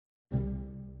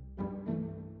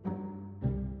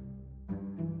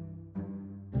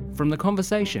From The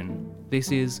Conversation,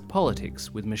 this is Politics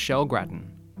with Michelle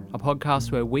Grattan, a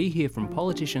podcast where we hear from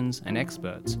politicians and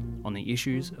experts on the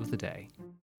issues of the day.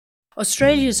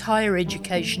 Australia's higher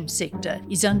education sector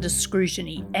is under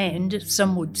scrutiny and,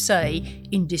 some would say,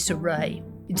 in disarray.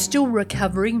 It's still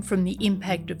recovering from the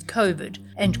impact of COVID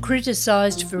and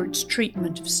criticised for its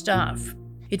treatment of staff.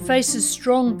 It faces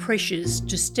strong pressures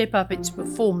to step up its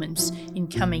performance in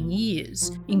coming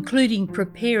years, including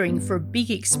preparing for a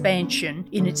big expansion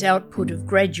in its output of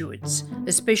graduates,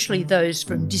 especially those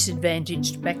from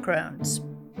disadvantaged backgrounds.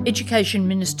 Education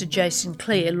Minister Jason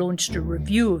Clare launched a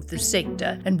review of the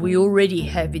sector, and we already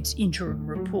have its interim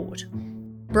report.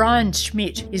 Brian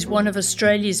Schmidt is one of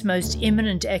Australia's most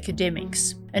eminent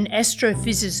academics, an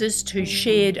astrophysicist who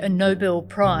shared a Nobel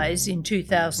Prize in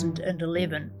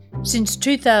 2011. Since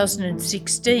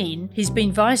 2016, he's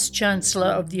been Vice-Chancellor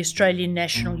of the Australian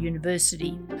National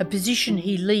University, a position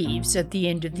he leaves at the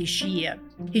end of this year.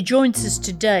 He joins us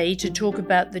today to talk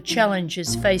about the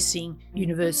challenges facing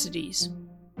universities.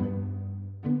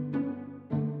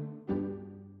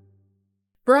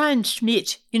 Brian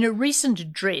Schmidt, in a recent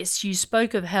address, you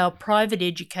spoke of how private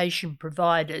education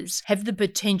providers have the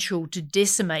potential to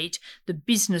decimate the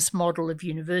business model of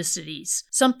universities,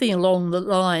 something along the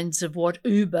lines of what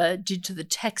Uber did to the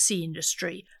taxi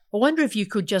industry. I wonder if you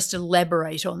could just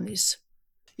elaborate on this.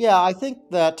 Yeah, I think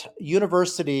that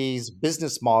universities'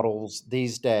 business models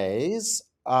these days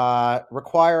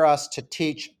require us to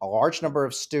teach a large number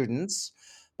of students,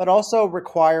 but also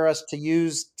require us to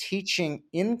use teaching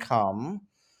income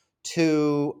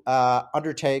to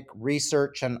undertake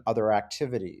research and other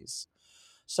activities.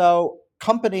 So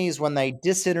companies, when they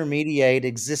disintermediate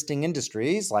existing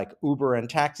industries like Uber and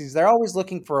taxis, they're always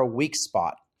looking for a weak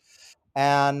spot.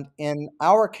 And in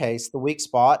our case, the weak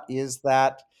spot is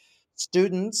that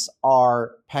students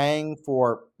are paying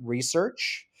for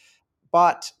research,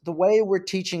 but the way we're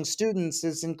teaching students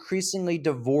is increasingly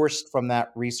divorced from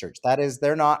that research. That is,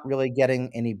 they're not really getting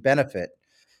any benefit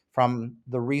from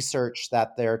the research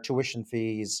that their tuition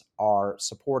fees are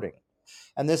supporting.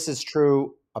 And this is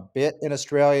true a bit in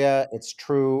Australia. It's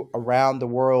true around the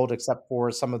world, except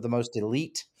for some of the most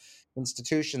elite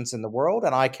institutions in the world.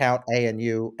 And I count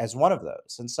ANU as one of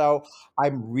those. And so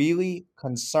I'm really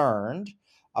concerned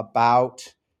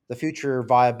about the future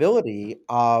viability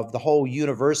of the whole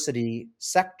university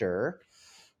sector,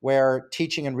 where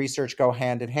teaching and research go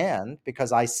hand in hand,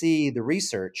 because I see the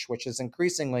research, which is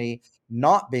increasingly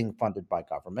not being funded by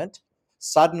government,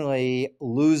 suddenly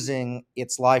losing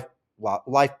its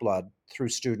lifeblood through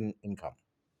student income.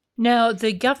 Now,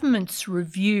 the government's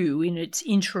review in its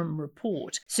interim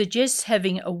report suggests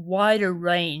having a wider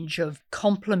range of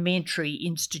complementary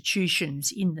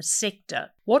institutions in the sector.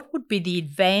 What would be the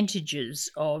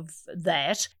advantages of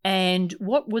that, and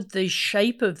what would the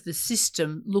shape of the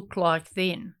system look like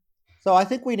then? So I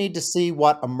think we need to see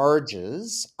what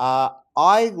emerges.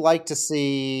 I like to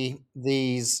see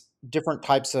these different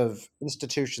types of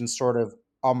institutions sort of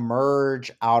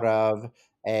emerge out of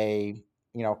a,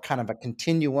 kind of a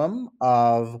continuum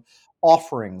of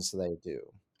offerings they do.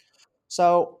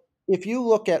 So if you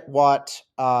look at what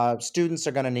students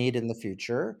are going to need in the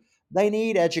future, they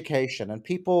need education. And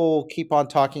people keep on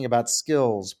talking about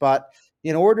skills, but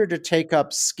in order to take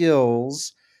up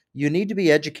skills, you need to be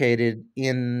educated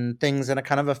in things in a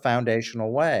kind of a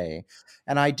foundational way.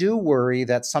 And I do worry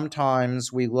that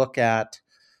sometimes we look at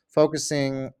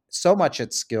focusing so much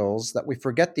at skills that we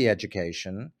forget the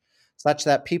education, such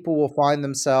that people will find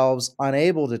themselves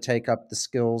unable to take up the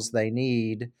skills they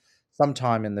need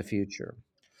sometime in the future.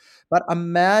 But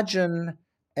imagine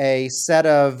a set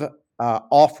of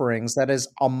offerings that is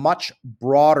a much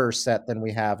broader set than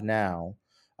we have now.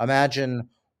 Imagine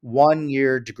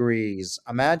 1-year degrees.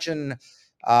 Imagine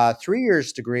 3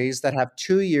 years degrees that have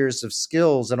 2 years of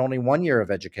skills and only 1 year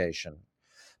of education.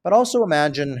 But also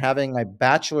imagine having a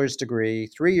bachelor's degree,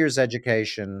 3 years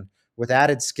education with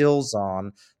added skills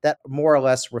on that more or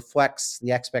less reflects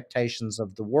the expectations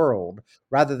of the world,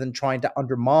 rather than trying to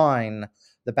undermine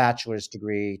the bachelor's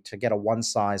degree to get a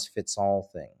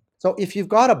one-size-fits-all thing. So if you've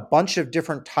got a bunch of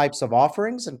different types of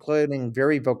offerings, including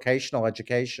very vocational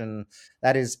education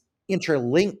that is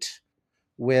interlinked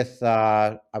with,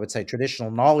 I would say,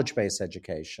 traditional knowledge-based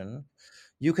education,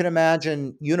 you can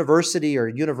imagine university or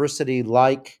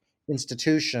university-like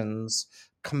institutions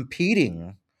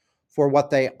competing for what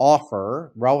they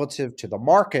offer relative to the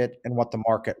market and what the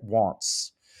market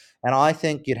wants. And I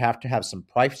think you'd have to have some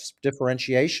price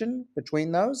differentiation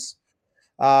between those.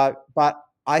 But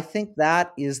I think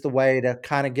that is the way to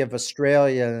kind of give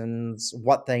Australians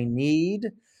what they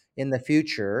need in the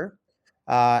future.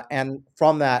 And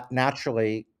from that,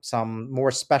 naturally, some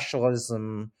more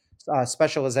specialism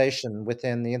specialization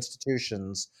within the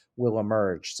institutions will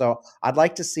emerge. So I'd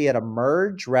like to see it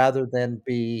emerge rather than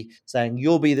be saying,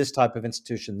 you'll be this type of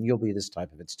institution, you'll be this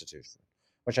type of institution,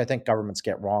 which I think governments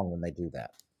get wrong when they do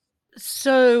that.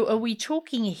 So, are we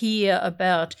talking here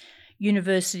about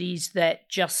universities that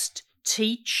just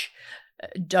teach,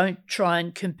 don't try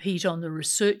and compete on the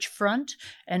research front,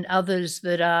 and others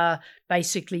that are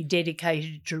basically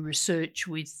dedicated to research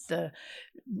with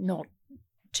not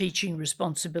teaching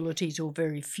responsibilities or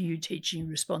very few teaching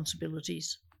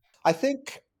responsibilities? I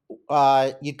think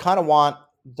you kind of want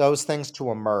those things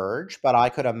to emerge, but I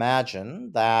could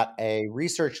imagine that a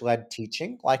research-led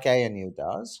teaching, like ANU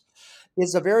does,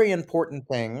 is a very important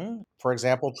thing. For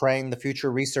example, train the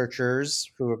future researchers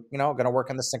who are, going to work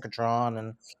in the synchrotron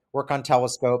and work on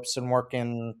telescopes and work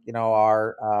in,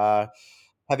 our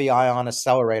heavy ion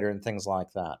accelerator and things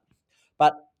like that.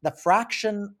 But the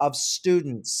fraction of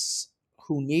students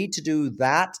who need to do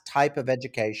that type of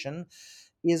education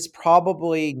is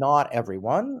probably not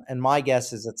everyone. And my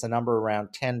guess is it's a number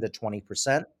around 10 to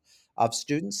 20% of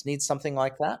students need something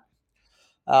like that.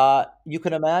 You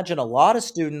can imagine a lot of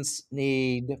students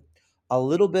need a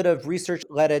little bit of research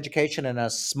led education in a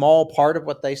small part of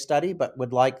what they study, but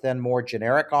would like then more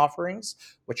generic offerings,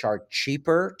 which are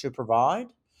cheaper to provide.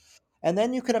 And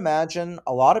then you can imagine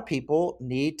a lot of people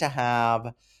need to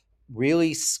have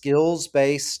really skills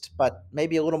based, but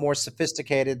maybe a little more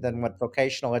sophisticated than what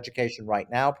vocational education right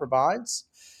now provides.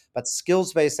 But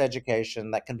skills based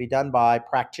education that can be done by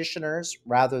practitioners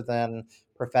rather than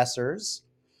professors.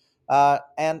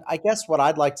 And I guess what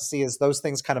I'd like to see is those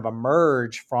things kind of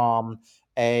emerge from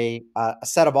a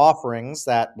set of offerings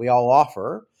that we all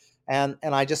offer. And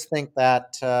I just think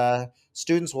that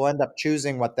students will end up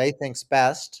choosing what they think's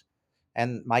best,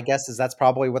 and my guess is that's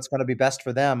probably what's going to be best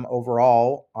for them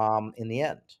overall in the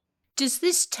end. Does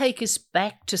this take us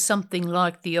back to something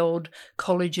like the old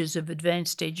colleges of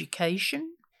advanced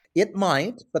education? It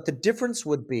might, but the difference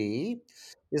would be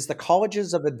is the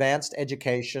colleges of advanced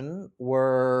education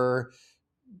were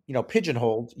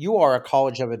pigeonholed. You are a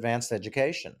college of advanced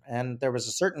education, and there was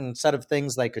a certain set of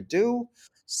things they could do,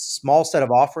 small set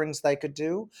of offerings they could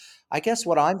do. I guess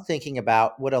what I'm thinking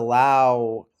about would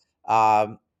allow,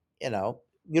 um, you know,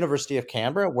 University of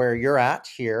Canberra, where you're at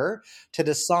here, to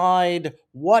decide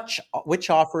which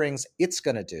offerings it's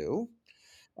going to do.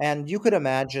 And you could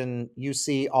imagine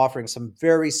UC offering some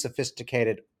very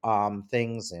sophisticated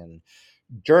things in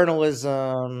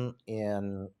journalism,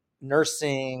 in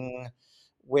nursing,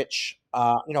 which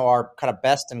are kind of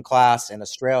best in class in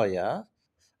Australia.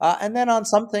 And then on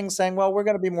some things saying, well, we're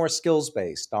going to be more skills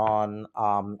based on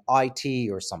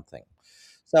IT or something.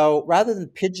 So rather than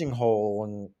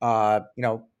pigeonhole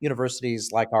universities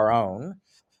like our own,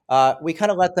 we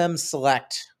kind of let them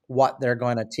select what they're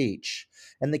going to teach.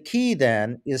 And the key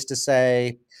then is to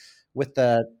say, with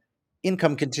the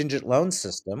income contingent loan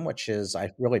system, which is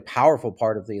a really powerful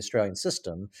part of the Australian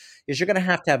system, is you're going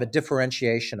to have a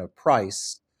differentiation of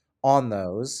price on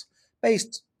those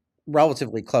based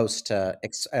relatively close to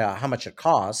how much it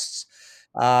costs,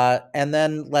 and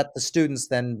then let the students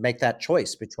then make that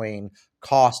choice between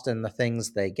cost and the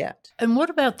things they get. And what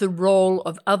about the role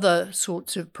of other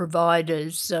sorts of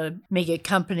providers, mega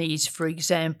companies, for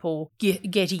example,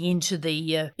 getting into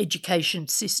the education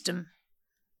system?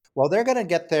 Well, they're going to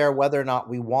get there whether or not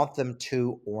we want them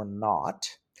to or not.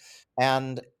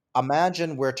 And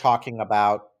imagine we're talking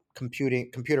about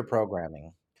computer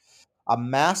programming. A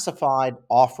massified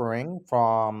offering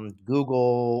from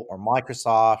Google or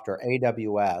Microsoft or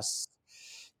AWS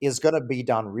is going to be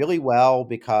done really well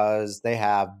because they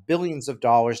have billions of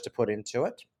dollars to put into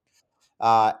it.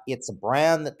 It's a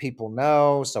brand that people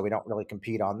know, so we don't really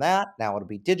compete on that. Now it'll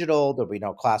be digital. There'll be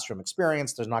no classroom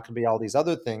experience. There's not going to be all these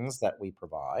other things that we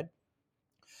provide.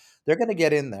 They're going to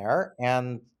get in there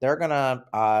and they're going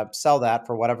to sell that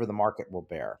for whatever the market will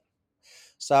bear.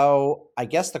 So I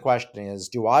guess the question is,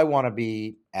 do I want to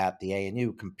be at the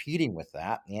ANU competing with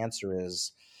that? And the answer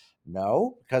is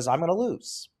no, because I'm going to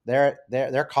lose.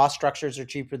 Their cost structures are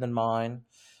cheaper than mine.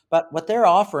 But what they're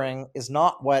offering is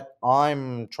not what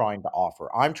I'm trying to offer.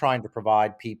 I'm trying to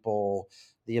provide people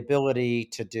the ability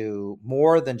to do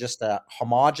more than just a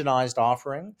homogenized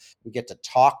offering. You get to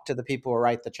talk to the people who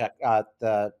write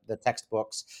the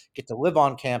textbooks, get to live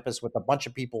on campus with a bunch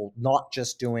of people, not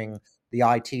just doing the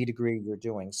IT degree you're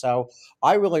doing. So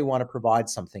I really want to provide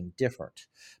something different.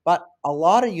 But a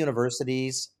lot of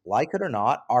universities, like it or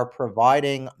not, are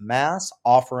providing mass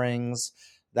offerings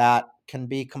that can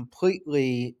be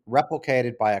completely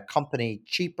replicated by a company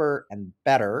cheaper and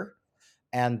better.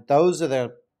 And those are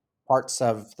the parts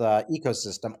of the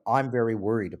ecosystem I'm very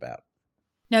worried about.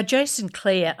 Now, Jason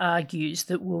Clare argues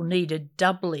that we'll need a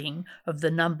doubling of the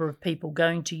number of people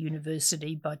going to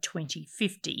university by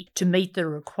 2050 to meet the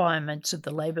requirements of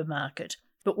the labour market.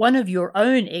 But one of your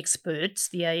own experts,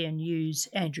 the ANU's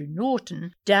Andrew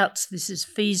Norton, doubts this is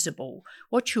feasible.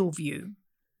 What's your view?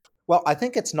 Well, I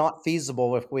think it's not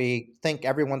feasible if we think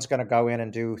everyone's going to go in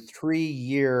and do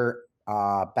 3-year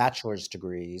bachelor's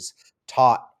degrees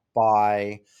taught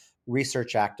by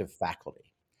research active faculty.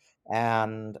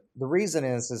 And the reason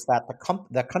is that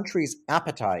the country's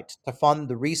appetite to fund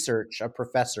the research of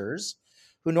professors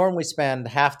who normally spend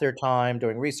half their time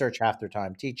doing research, half their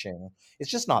time teaching, is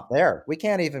just not there. We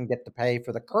can't even get to pay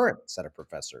for the current set of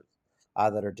professors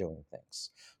that are doing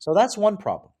things. So that's one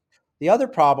problem. The other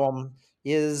problem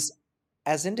is,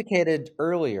 as indicated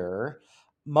earlier,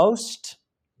 most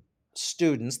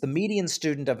students, the median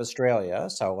student of Australia,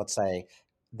 so let's say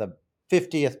the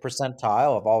 50th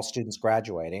percentile of all students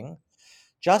graduating,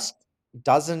 just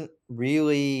doesn't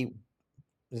really,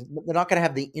 they're not going to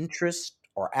have the interest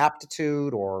or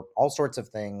aptitude or all sorts of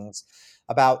things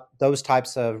about those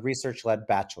types of research-led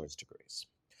bachelor's degrees.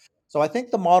 So I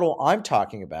think the model I'm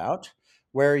talking about,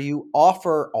 where you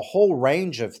offer a whole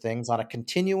range of things on a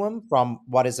continuum from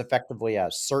what is effectively a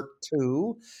Cert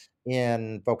 2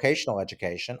 in vocational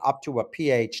education up to a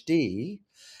PhD,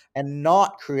 and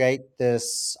not create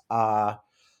this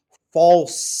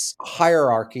false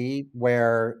hierarchy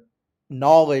where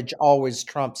knowledge always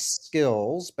trumps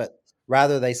skills, but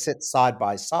rather they sit side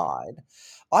by side,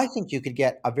 I think you could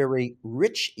get a very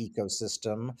rich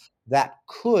ecosystem that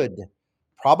could,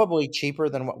 probably cheaper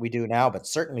than what we do now, but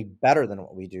certainly better than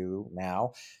what we do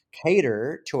now,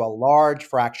 cater to a large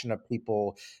fraction of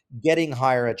people getting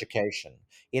higher education.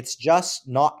 It's just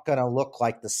not going to look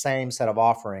like the same set of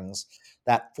offerings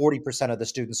that 40% of the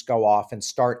students go off and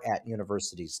start at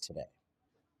universities today.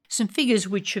 Some figures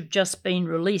which have just been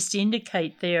released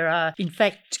indicate there are, in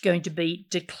fact, going to be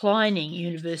declining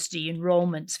university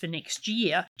enrolments for next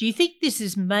year. Do you think this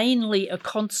is mainly a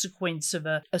consequence of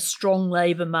a strong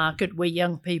labour market where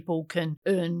young people can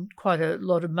earn quite a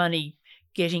lot of money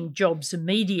getting jobs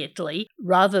immediately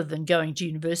rather than going to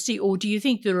university, or do you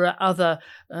think there are other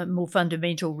more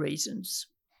fundamental reasons?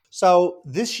 So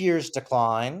this year's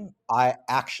decline, I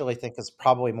actually think is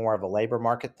probably more of a labor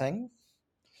market thing.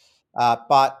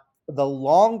 But the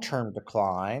long-term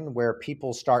decline, where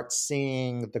people start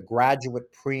seeing the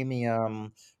graduate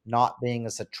premium not being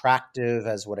as attractive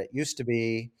as what it used to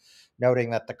be,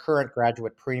 noting that the current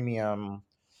graduate premium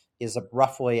is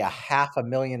roughly a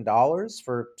 $500,000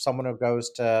 for someone who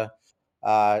goes to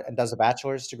and does a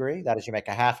bachelor's degree. That is, you make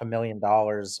a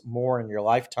 $500,000 more in your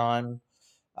lifetime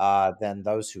than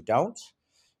those who don't.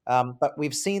 But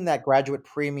we've seen that graduate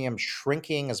premium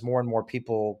shrinking as more and more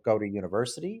people go to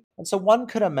university. And so one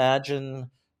could imagine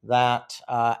that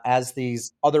as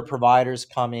these other providers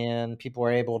come in, people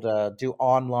are able to do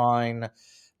online,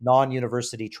 non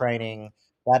university training,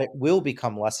 that it will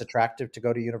become less attractive to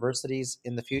go to universities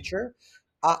in the future.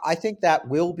 I think that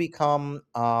will become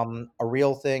a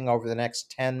real thing over the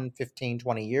next 10, 15,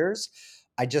 20 years.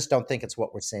 I just don't think it's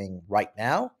what we're seeing right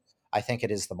now. I think it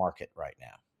is the market right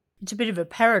now. It's a bit of a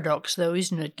paradox, though,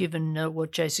 isn't it, given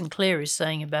what Jason Clare is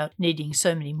saying about needing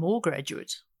so many more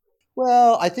graduates?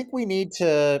 Well, I think we need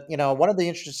to, one of the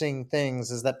interesting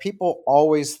things is that people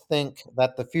always think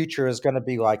that the future is going to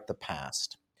be like the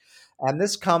past. And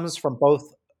this comes from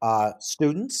both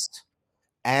students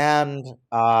and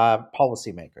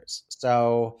policymakers.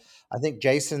 So I think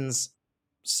Jason's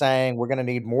saying we're going to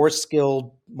need more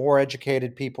skilled, more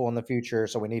educated people in the future.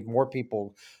 So we need more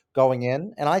people going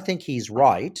in. And I think he's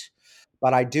right.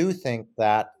 But I do think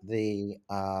that the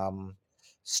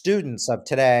students of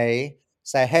today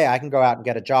say, hey, I can go out and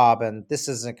get a job and this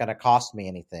isn't going to cost me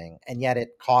anything. And yet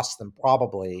it costs them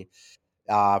probably,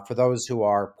 for those who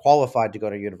are qualified to go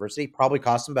to university, probably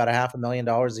costs them about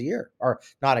 $500,000 a year, or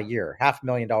not a year,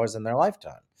 $500,000 in their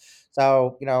lifetime.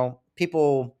 So,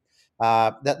 people,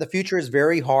 that the future is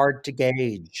very hard to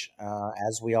gauge,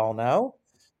 as we all know.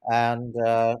 And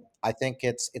I think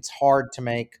it's hard to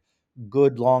make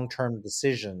good long-term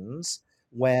decisions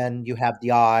when you have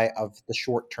the eye of the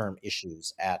short-term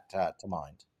issues to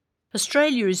mind.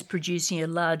 Australia is producing a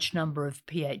large number of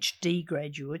PhD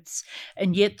graduates,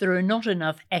 and yet there are not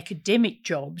enough academic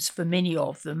jobs for many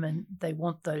of them, and they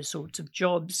want those sorts of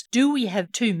jobs. Do we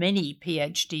have too many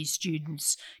PhD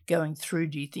students going through,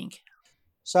 do you think?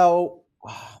 So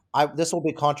this will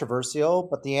be controversial,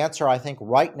 but the answer, I think,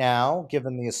 right now,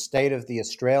 given the state of the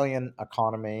Australian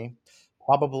economy,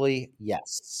 probably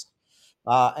yes.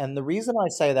 And the reason I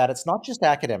say that, it's not just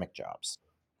academic jobs.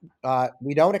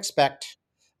 We don't expect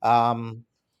um,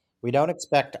 We don't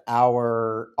expect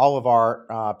all of our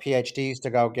PhDs to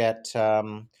go get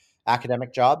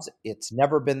academic jobs. It's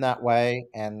never been that way,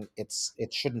 and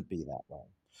it shouldn't be that way.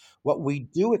 What we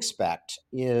do expect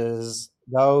is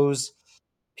those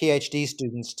PhD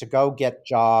students to go get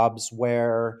jobs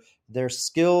where their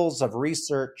skills of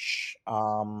research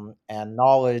and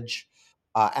knowledge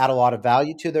add a lot of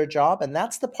value to their job. And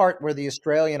that's the part where the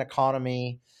Australian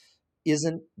economy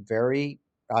isn't very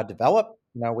developed.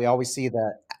 We always see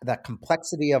the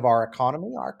complexity of our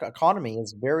economy. Our economy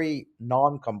is very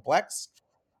non-complex,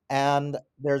 and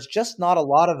there's just not a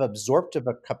lot of absorptive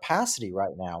capacity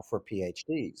right now for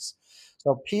PhDs.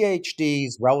 So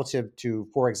PhDs relative to,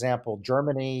 for example,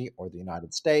 Germany or the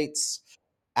United States,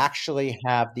 actually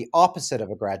have the opposite of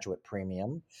a graduate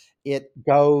premium.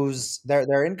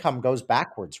 Their income goes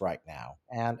backwards right now.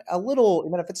 And a little,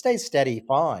 even if it stays steady,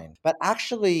 fine. But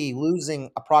actually losing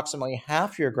approximately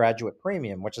half your graduate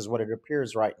premium, which is what it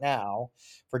appears right now,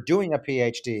 for doing a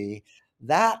PhD,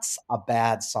 that's a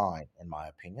bad sign, in my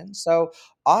opinion. So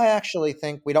I actually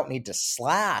think we don't need to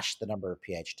slash the number of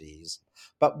PhDs,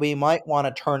 but we might want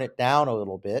to turn it down a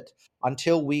little bit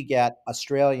until we get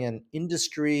Australian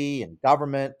industry and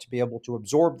government to be able to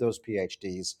absorb those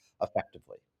PhDs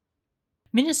effectively.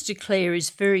 Minister Clare is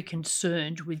very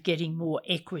concerned with getting more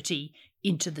equity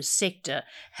into the sector.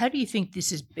 How do you think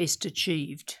this is best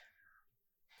achieved?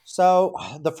 So,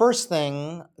 the first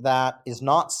thing that is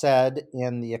not said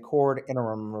in the Accord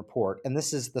Interim Report, and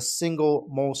this is the single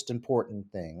most important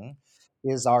thing,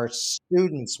 is our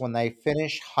students, when they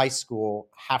finish high school,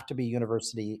 have to be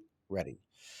university ready.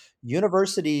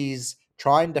 Universities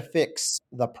trying to fix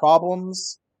the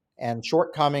problems and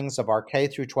shortcomings of our K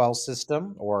through 12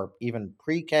 system, or even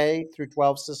pre-K through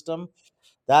 12 system,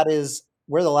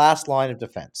 we're the last line of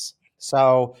defense.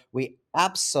 So we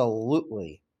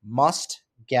absolutely must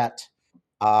get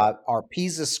our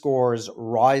PISA scores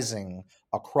rising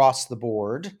across the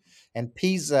board, and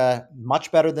PISA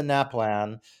much better than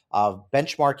NAPLAN of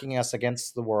benchmarking us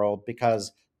against the world,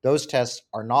 because those tests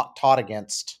are not taught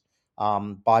against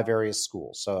by various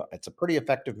schools. So it's a pretty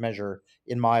effective measure,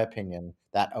 in my opinion,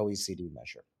 that OECD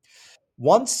measure.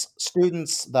 Once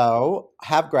students, though,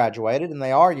 have graduated and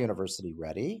they are university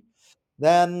ready,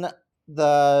 then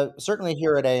certainly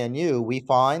here at ANU, we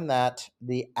find that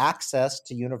the access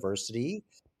to university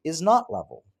is not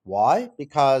level. Why?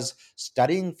 Because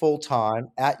studying full time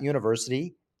at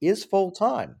university is full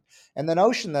time. And the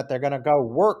notion that they're going to go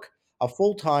work a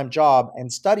full time job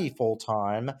and study full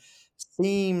time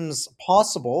seems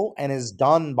possible and is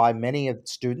done by many of the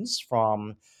students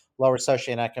from lower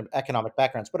socioeconomic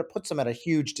backgrounds, but it puts them at a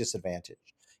huge disadvantage.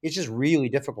 It's just really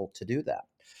difficult to do that.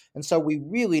 And so we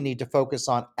really need to focus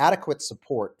on adequate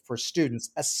support for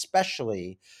students,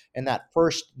 especially in that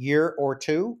first year or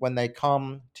two when they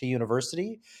come to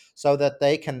university, so that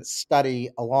they can study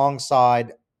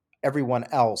alongside everyone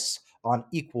else on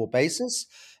equal basis.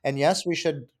 And yes, we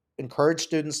should encourage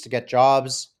students to get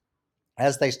jobs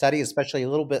as they study, especially a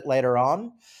little bit later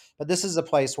on. But this is a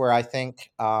place where I think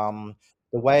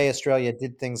the way Australia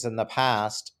did things in the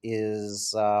past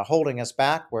is holding us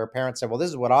back, where parents say, well, this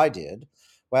is what I did.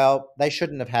 Well, they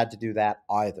shouldn't have had to do that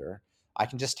either. I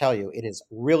can just tell you, it is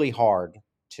really hard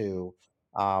to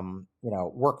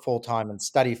work full time and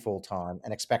study full time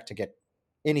and expect to get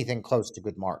anything close to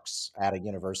good marks at a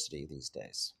university these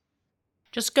days.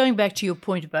 Just going back to your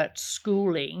point about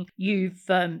schooling, you've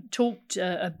talked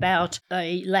about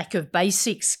a lack of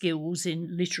basic skills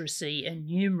in literacy and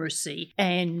numeracy,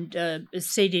 and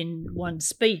said in one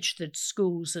speech that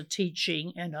schools are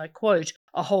teaching, and I quote,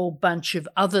 a whole bunch of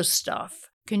other stuff.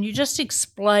 Can you just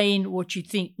explain what you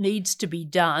think needs to be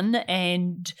done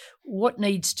and what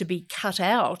needs to be cut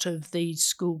out of these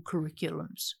school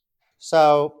curriculums?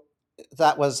 So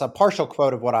that was a partial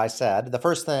quote of what I said. The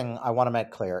first thing I want to make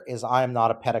clear is I am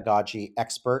not a pedagogy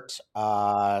expert,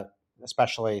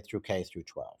 especially through K through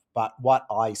 12. But what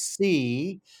I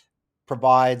see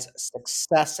provides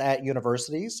success at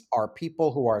universities are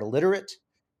people who are literate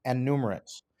and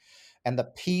numerate. And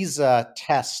the PISA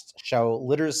tests show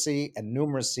literacy and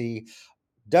numeracy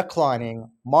declining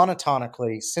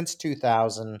monotonically since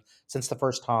 2000, since the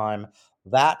first time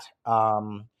that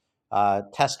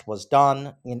test was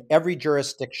done in every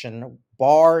jurisdiction,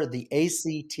 bar the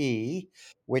ACT,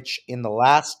 which in the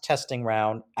last testing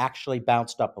round actually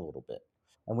bounced up a little bit.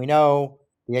 And we know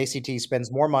the ACT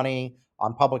spends more money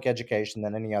on public education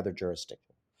than any other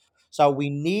jurisdiction. So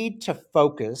we need to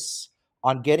focus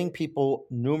on getting people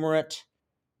numerate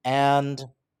and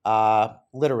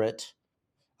literate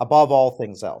above all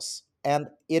things else. And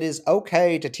it is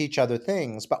okay to teach other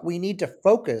things, but we need to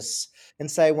focus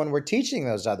and say, when we're teaching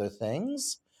those other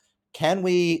things, Can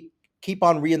we keep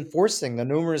on reinforcing the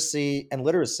numeracy and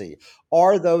literacy?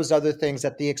 Are those other things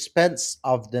at the expense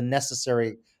of the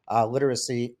necessary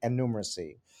literacy and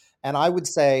numeracy? And I would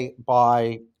say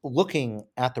by looking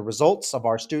at the results of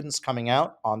our students coming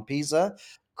out on PISA,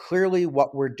 clearly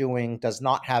what we're doing does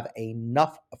not have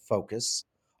enough focus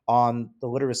on the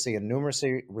literacy and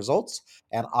numeracy results.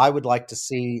 And I would like to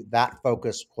see that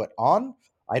focus put on.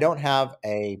 I don't have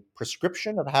a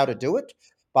prescription of how to do it,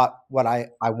 but what I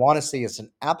want to see is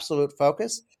an absolute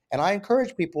focus. And I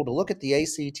encourage people to look at the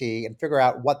ACT and figure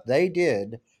out what they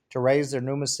did to raise their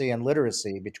numeracy and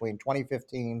literacy between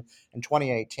 2015 and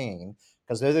 2018,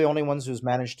 because they're the only ones who's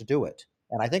managed to do it.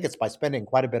 And I think it's by spending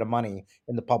quite a bit of money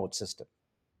in the public system.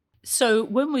 So,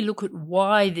 when we look at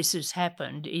why this has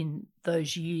happened in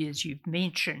those years you've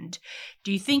mentioned,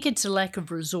 do you think it's a lack of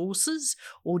resources,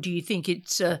 or do you think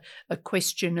it's a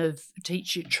question of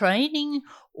teacher training,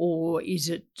 or is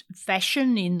it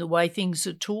fashion in the way things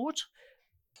are taught?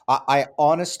 I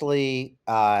honestly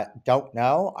don't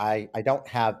know. I don't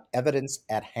have evidence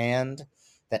at hand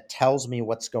that tells me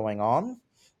what's going on.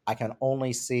 I can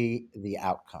only see the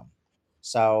outcome.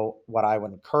 So, what I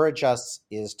would encourage us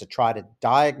is to try to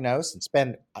diagnose and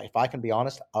spend, if I can be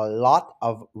honest, a lot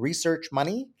of research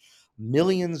money,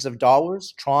 millions of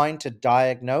dollars, trying to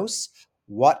diagnose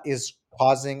what is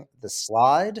causing the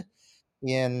slide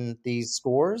in these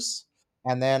scores,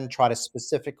 and then try to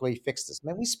specifically fix this. I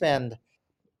mean, we spend,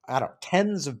 I don't know,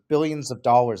 tens of billions of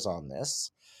dollars on this,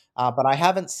 but I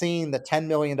haven't seen the $10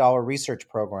 million research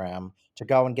program to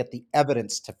go and get the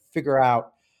evidence to figure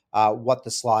out what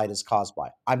the slide is caused by.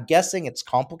 I'm guessing it's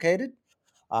complicated,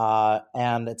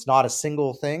 and it's not a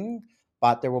single thing,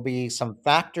 but there will be some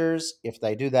factors, if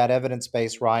they do that evidence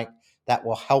base right, that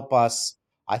will help us,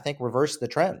 I think, reverse the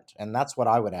trend. And that's what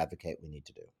I would advocate we need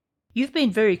to do. You've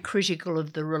been very critical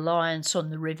of the reliance on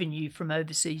the revenue from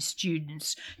overseas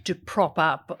students to prop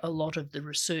up a lot of the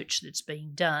research that's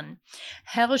being done.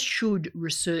 How should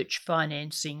research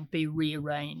financing be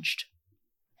rearranged?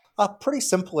 Pretty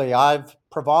simply, I've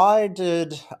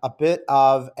provided a bit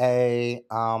of a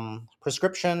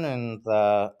prescription in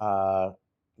the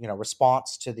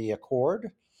response to the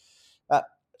accord. Uh,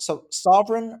 so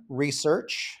sovereign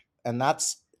research, and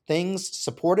that's things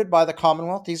supported by the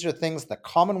Commonwealth. These are things the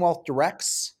Commonwealth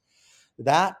directs.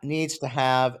 That needs to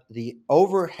have the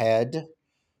overhead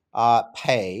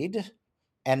paid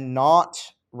and not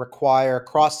require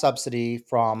cross subsidy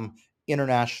from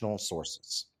international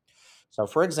sources. So,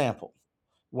 for example,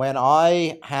 when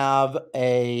I have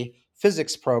a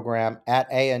physics program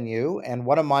at ANU and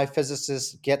one of my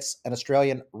physicists gets an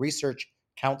Australian Research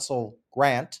Council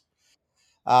grant,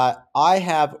 I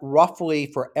have roughly,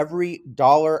 for every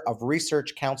dollar of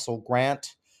Research Council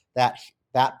grant that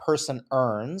that person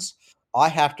earns, I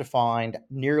have to find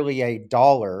nearly a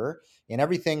dollar in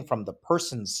everything from the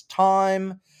person's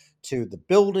time to the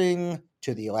building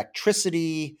to the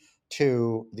electricity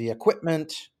to the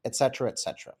equipment, et cetera, et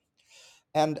cetera.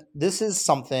 And this is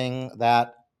something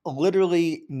that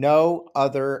literally no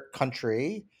other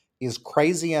country is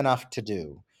crazy enough to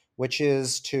do, which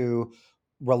is to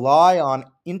rely on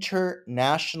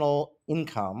international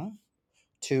income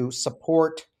to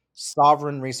support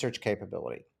sovereign research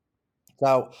capability.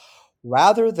 So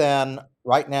rather than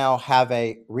right now have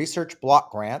a research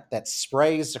block grant that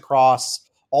sprays across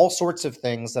all sorts of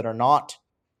things that are not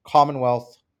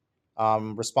Commonwealth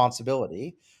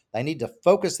responsibility. They need to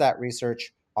focus that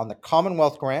research on the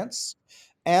Commonwealth grants,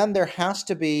 and there has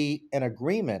to be an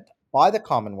agreement by the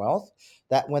Commonwealth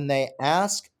that when they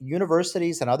ask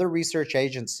universities and other research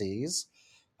agencies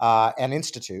and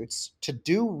institutes to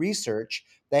do research,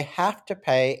 they have to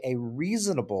pay a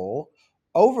reasonable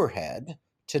overhead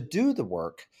to do the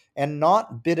work and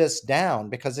not bid us down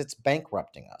because it's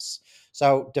bankrupting us.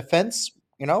 So defense,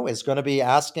 is going to be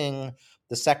asking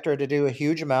the sector to do a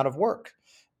huge amount of work.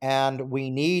 And we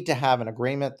need to have an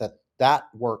agreement that that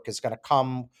work is going to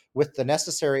come with the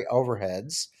necessary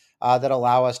overheads that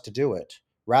allow us to do it,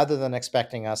 rather than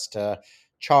expecting us to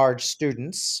charge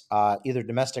students, either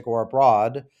domestic or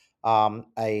abroad, an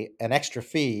extra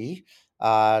fee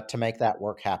to make that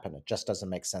work happen. It just doesn't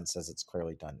make sense as it's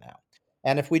clearly done now.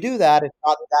 And if we do that, it's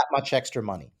not that much extra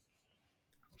money.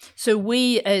 So,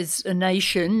 we as a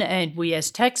nation and we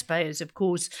as taxpayers, of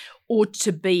course, ought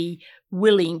to be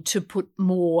willing to put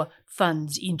more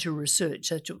funds into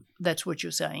research. That's what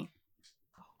you're saying.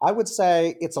 I would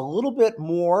say it's a little bit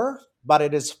more, but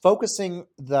it is focusing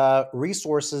the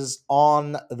resources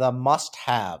on the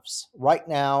must-haves. Right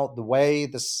now, the way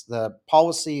the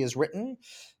policy is written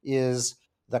is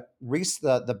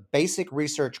the basic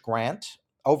research grant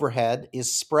overhead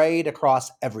is sprayed across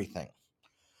everything.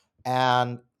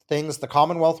 And things the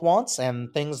Commonwealth wants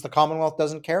and things the Commonwealth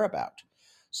doesn't care about.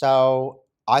 So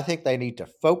I think they need to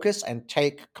focus and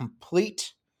take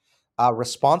complete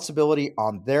responsibility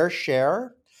on their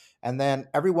share. And then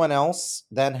everyone else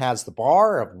then has the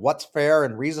bar of what's fair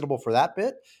and reasonable for that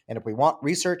bit. And if we want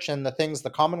research in the things the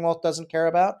Commonwealth doesn't care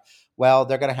about, well,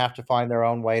 they're going to have to find their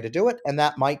own way to do it. And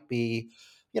that might be,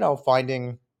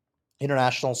 finding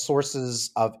international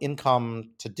sources of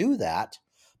income to do that.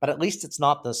 But at least it's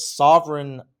not the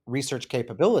sovereign research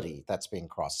capability that's being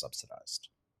cross subsidized.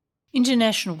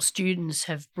 International students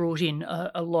have brought in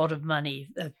a lot of money.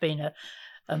 They've been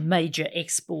a major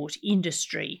export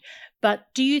industry. But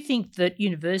do you think that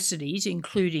universities,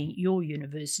 including your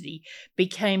university,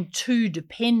 became too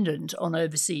dependent on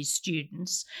overseas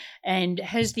students? And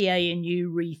has the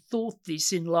ANU rethought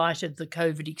this in light of the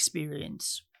COVID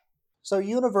experience? So,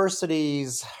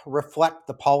 universities reflect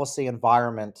the policy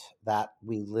environment that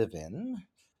we live in,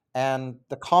 and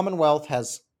the Commonwealth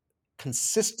has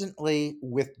consistently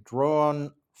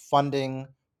withdrawn funding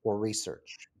for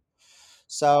research.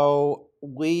 So,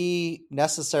 we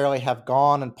necessarily have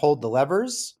gone and pulled the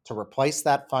levers to replace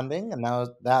that funding, and now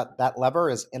that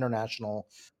lever is international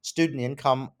student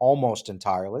income almost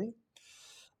entirely.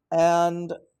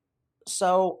 And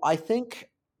so, I think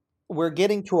we're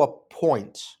getting to a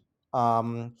point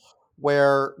um,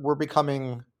 where we're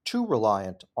becoming too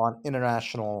reliant on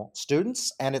international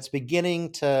students, and it's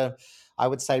beginning to, I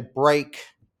would say, break,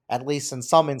 at least in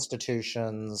some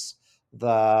institutions,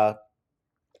 the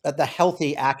the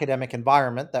healthy academic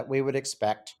environment that we would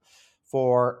expect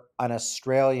for an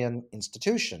Australian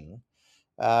institution.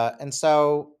 And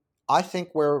so I think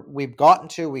where we've gotten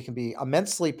to, we can be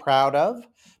immensely proud of,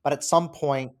 but at some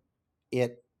point,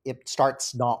 it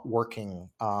starts not working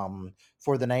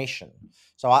for the nation.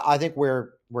 So I think we're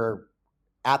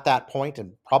at that point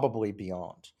and probably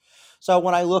beyond. So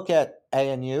when I look at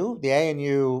ANU, the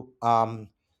ANU,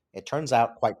 it turns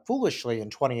out quite foolishly in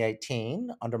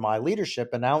 2018, under my leadership,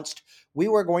 announced we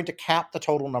were going to cap the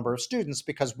total number of students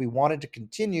because we wanted to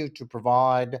continue to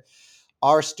provide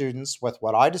our students with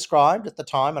what I described at the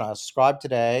time and I describe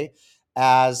today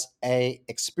as a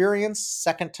experience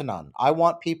second to none. I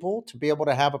want people to be able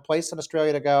to have a place in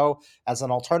Australia to go as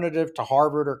an alternative to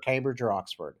Harvard or Cambridge or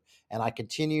Oxford, and I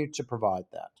continue to provide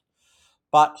that.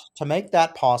 But to make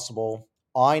that possible,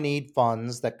 I need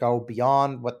funds that go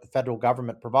beyond what the federal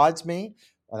government provides me.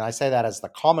 And I say that as the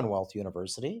Commonwealth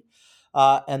University.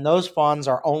 And those funds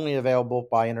are only available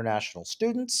by international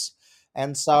students.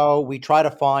 And so we try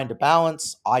to find a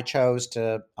balance. I chose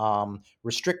to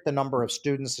restrict the number of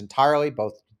students entirely,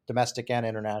 both domestic and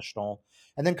international.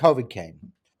 And then COVID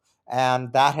came.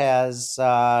 And that has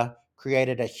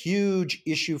created a huge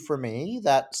issue for me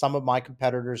that some of my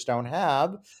competitors don't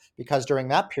have because during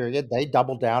that period, they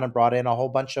doubled down and brought in a whole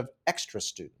bunch of extra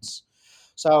students.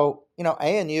 So,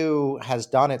 ANU has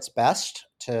done its best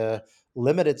to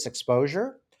limit its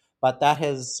exposure, but that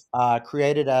has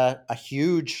created a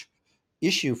huge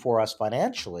issue for us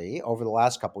financially over the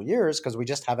last couple of years because we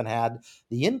just haven't had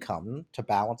the income to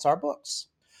balance our books.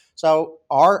 So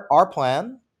our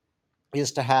plan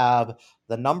is to have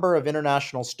the number of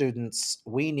international students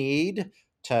we need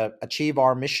to achieve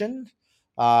our mission.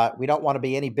 We don't want to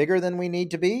be any bigger than we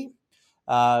need to be,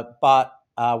 but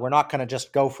we're not going to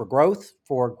just go for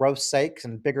growth's sake,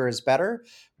 and bigger is better.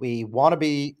 We want to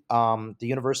be the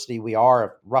university we are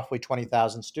of roughly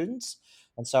 20,000 students.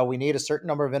 And so we need a certain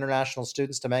number of international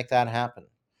students to make that happen.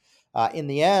 In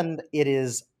the end, it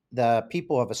is the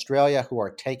people of Australia who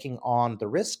are taking on the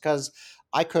risk because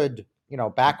I could,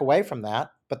 back away from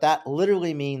that. But that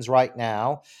literally means right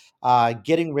now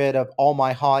getting rid of all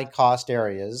my high cost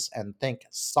areas and think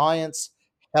science,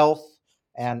 health,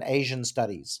 and Asian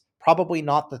studies. Probably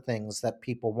not the things that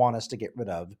people want us to get rid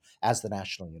of as the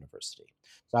national university.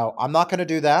 So I'm not going to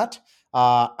do that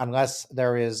unless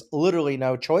there is literally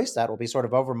no choice. That will be sort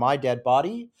of over my dead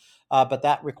body. But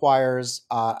that requires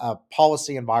a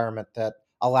policy environment that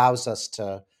allows us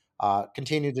to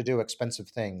continue to do expensive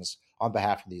things on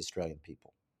behalf of the Australian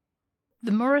people.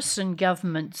 The Morrison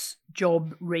government's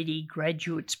Job Ready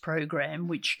Graduates program,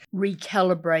 which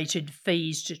recalibrated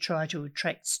fees to try to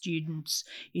attract students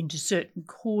into certain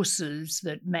courses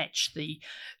that match the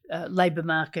labour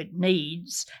market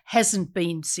needs, hasn't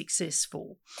been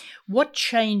successful. What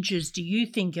changes do you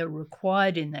think are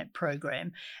required in that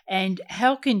program, and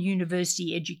how can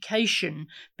university education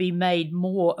be made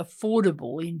more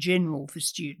affordable in general for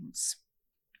students?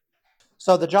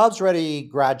 So the Jobs Ready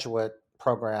graduate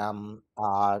program,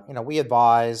 we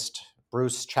advised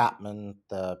Bruce Chapman,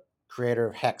 the creator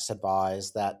of HEX,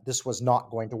 advised that this was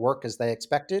not going to work as they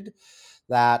expected.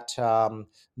 that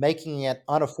making it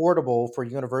unaffordable for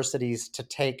universities to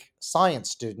take science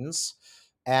students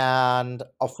and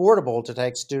affordable to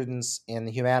take students in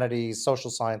the humanities,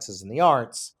 social sciences, and the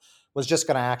arts was just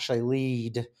going to actually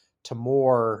lead to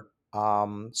more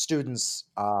students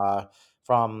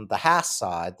from the HAS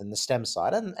side than the STEM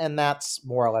side. And that's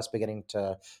more or less beginning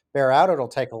to bear out. It'll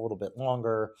take a little bit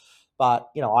longer. But,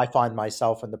 I find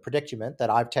myself in the predicament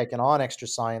that I've taken on extra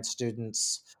science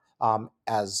students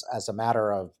as a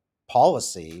matter of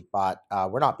policy, but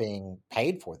we're not being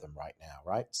paid for them right now,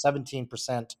 right?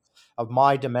 17% of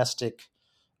my domestic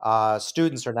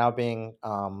students are now being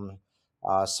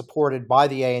supported by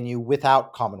the ANU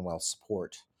without Commonwealth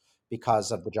support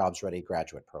because of the Jobs Ready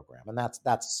graduate program, and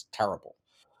that's terrible.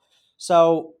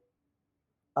 So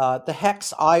the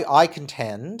HECS, I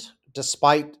contend,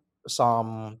 despite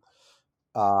some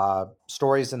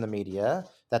stories in the media,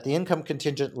 that the income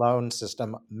contingent loan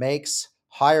system makes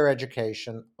higher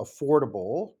education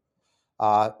affordable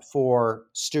for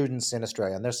students in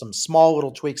Australia. And there's some small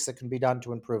little tweaks that can be done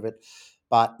to improve it,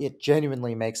 but it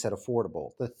genuinely makes it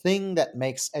affordable. The thing that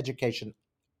makes education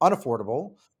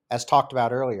unaffordable, as talked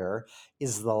about earlier,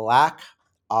 is the lack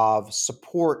of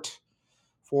support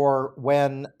for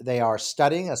when they are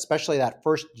studying, especially that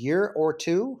first year or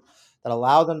two, that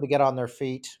allow them to get on their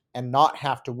feet and not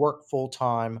have to work full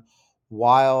time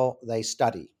while they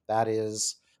study. That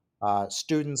is,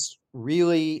 students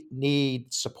really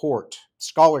need support,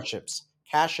 scholarships,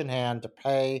 cash in hand to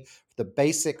pay the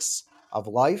basics of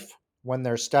life when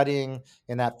they're studying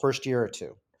in that first year or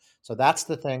two. So that's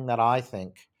the thing that I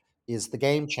think is the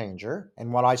game changer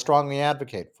and what I strongly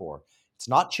advocate for. It's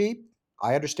not cheap.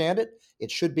 I understand it.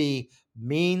 It should be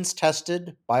means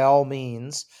tested by all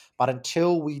means. But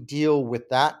until we deal with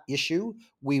that issue,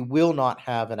 we will not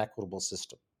have an equitable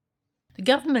system. The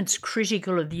government's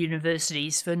critical of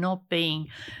universities for not being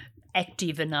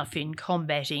active enough in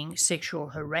combating sexual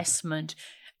harassment,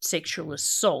 sexual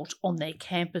assault on their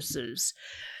campuses.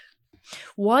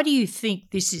 Why do you think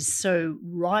this is so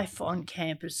rife on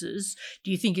campuses?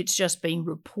 Do you think it's just being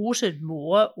reported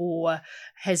more, or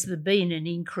has there been an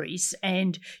increase?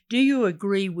 And do you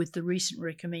agree with the recent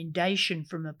recommendation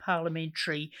from a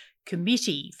parliamentary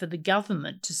committee for the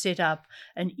government to set up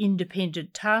an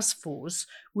independent task force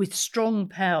with strong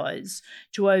powers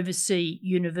to oversee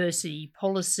university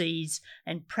policies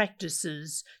and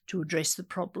practices to address the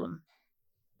problem?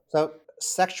 So,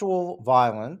 sexual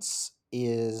violence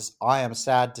is, I am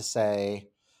sad to say,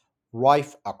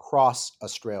 rife across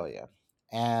Australia.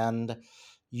 And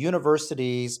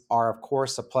universities are, of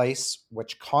course, a place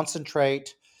which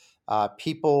concentrate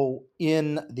people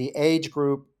in the age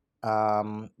group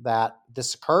that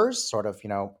this occurs, sort of,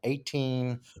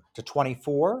 18 to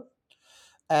 24.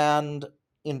 And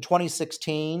in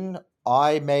 2016,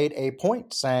 I made a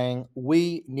point saying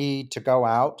we need to go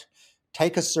out,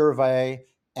 take a survey,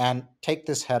 and take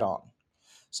this head on.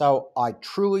 So I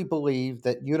truly believe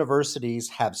that universities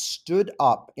have stood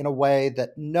up in a way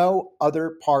that no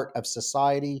other part of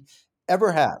society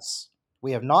ever has.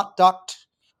 We have not ducked,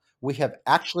 we have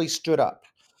actually stood up.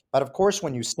 But of course,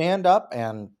 when you stand up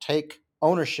and take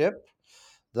ownership,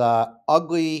 the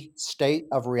ugly state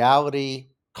of reality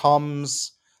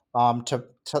comes to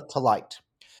light.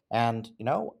 And,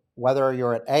 whether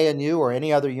you're at ANU or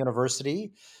any other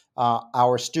university,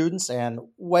 our students, and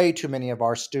way too many of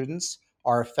our students,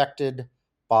 are affected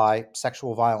by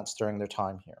sexual violence during their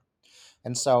time here.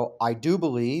 And so I do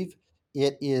believe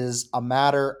it is a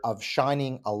matter of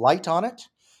shining a light on it.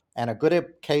 And a good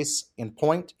case in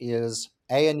point is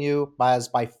ANU has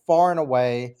by far and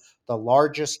away the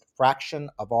largest fraction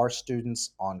of our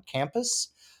students on campus.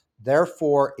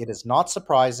 Therefore, it is not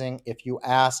surprising if you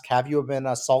ask, have you been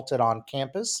assaulted on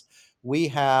campus? We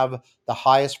have the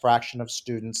highest fraction of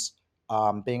students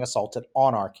being assaulted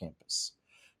on our campus.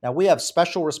 Now, we have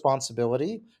special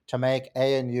responsibility to make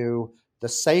ANU the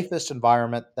safest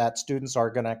environment that students are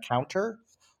going to encounter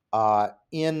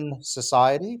in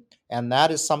society. And that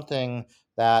is something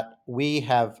that we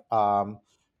have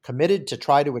committed to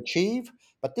try to achieve.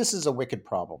 But this is a wicked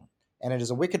problem. And it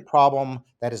is a wicked problem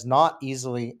that is not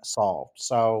easily solved.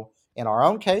 So, in our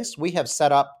own case, we have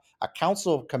set up a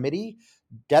council committee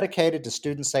dedicated to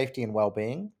student safety and well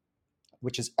being,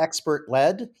 which is expert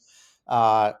led.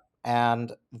 Uh,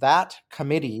 and that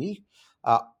committee,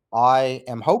 I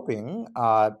am hoping,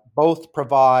 both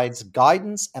provides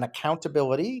guidance and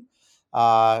accountability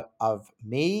of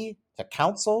me, to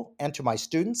council, and to my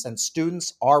students, and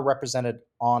students are represented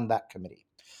on that committee.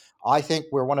 I think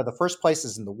we're one of the first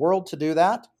places in the world to do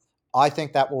that. I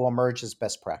think that will emerge as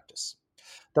best practice.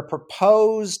 The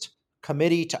proposed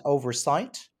committee to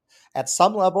oversight at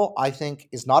some level, I think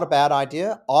is not a bad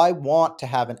idea. I want to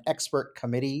have an expert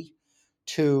committee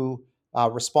to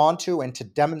respond to and to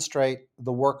demonstrate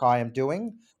the work I am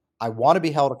doing. I want to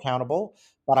be held accountable,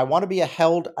 but I want to be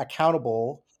held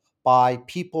accountable by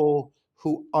people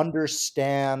who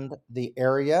understand the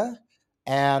area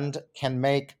and can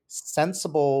make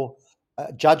sensible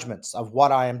judgments of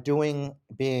what I am doing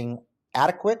being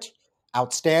adequate,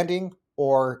 outstanding,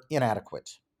 or inadequate.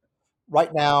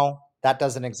 Right now, that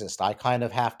doesn't exist. I kind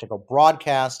of have to go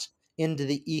broadcast into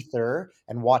the ether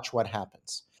and watch what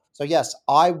happens. So, yes,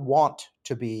 I want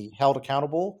to be held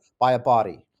accountable by a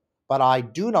body, but I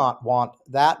do not want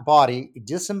that body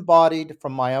disembodied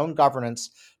from my own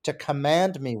governance to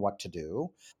command me what to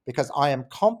do, because I am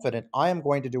confident I am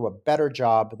going to do a better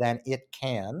job than it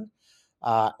can.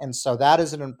 And so that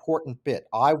is an important bit.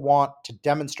 I want to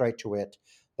demonstrate to it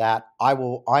that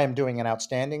I am doing an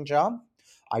outstanding job.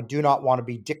 I do not want to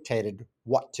be dictated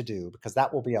what to do, because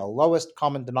that will be a lowest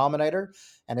common denominator.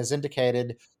 And as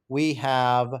indicated, we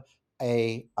have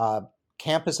a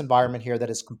campus environment here that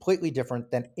is completely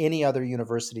different than any other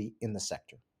university in the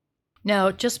sector.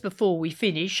 Now, just before we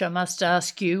finish, I must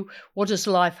ask you, what does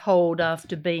life hold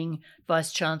after being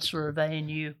Vice-Chancellor of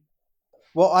ANU?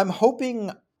 Well, I'm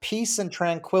hoping peace and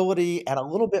tranquility and a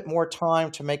little bit more time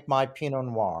to make my Pinot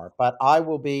Noir, but I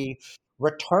will be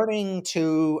returning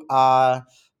to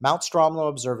Mount Stromlo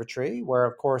Observatory, where,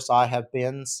 of course, I have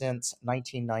been since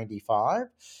 1995.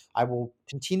 I will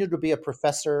continue to be a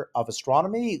professor of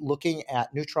astronomy, looking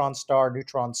at neutron star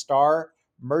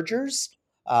mergers,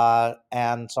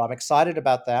 and so I'm excited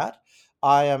about that.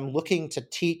 I am looking to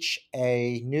teach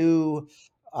a new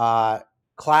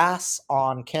class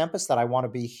on campus that I want to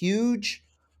be huge,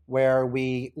 where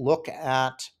we look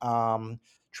at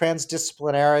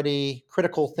transdisciplinarity,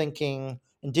 critical thinking,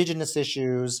 indigenous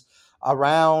issues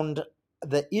around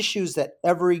the issues that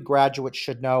every graduate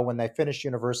should know when they finish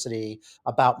university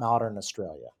about modern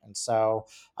Australia. And so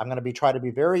I'm going to try to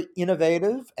be very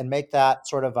innovative and make that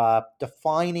sort of a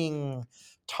defining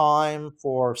time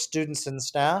for students and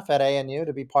staff at ANU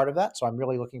to be part of that. So I'm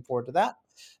really looking forward to that.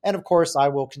 And of course, I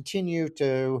will continue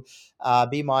to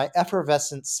be my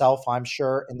effervescent self, I'm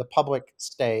sure, in the public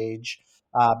stage,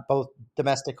 both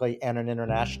domestically and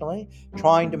internationally,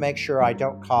 trying to make sure I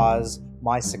don't cause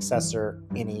my successor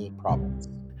any problems.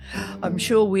 I'm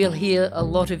sure we'll hear a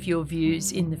lot of your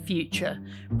views in the future.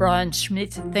 Brian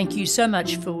Schmidt, thank you so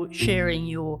much for sharing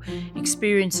your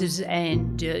experiences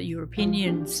and your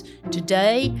opinions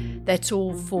today. That's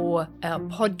all for our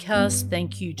podcast.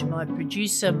 Thank you to my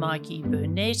producer, Mikey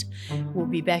Burnett. We'll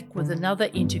be back with another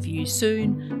interview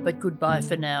soon, but goodbye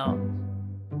for now.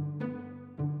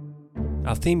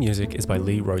 Our theme music is by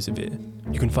Lee Rosevere.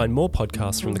 You can find more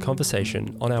podcasts from The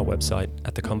Conversation on our website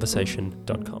at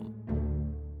theconversation.com.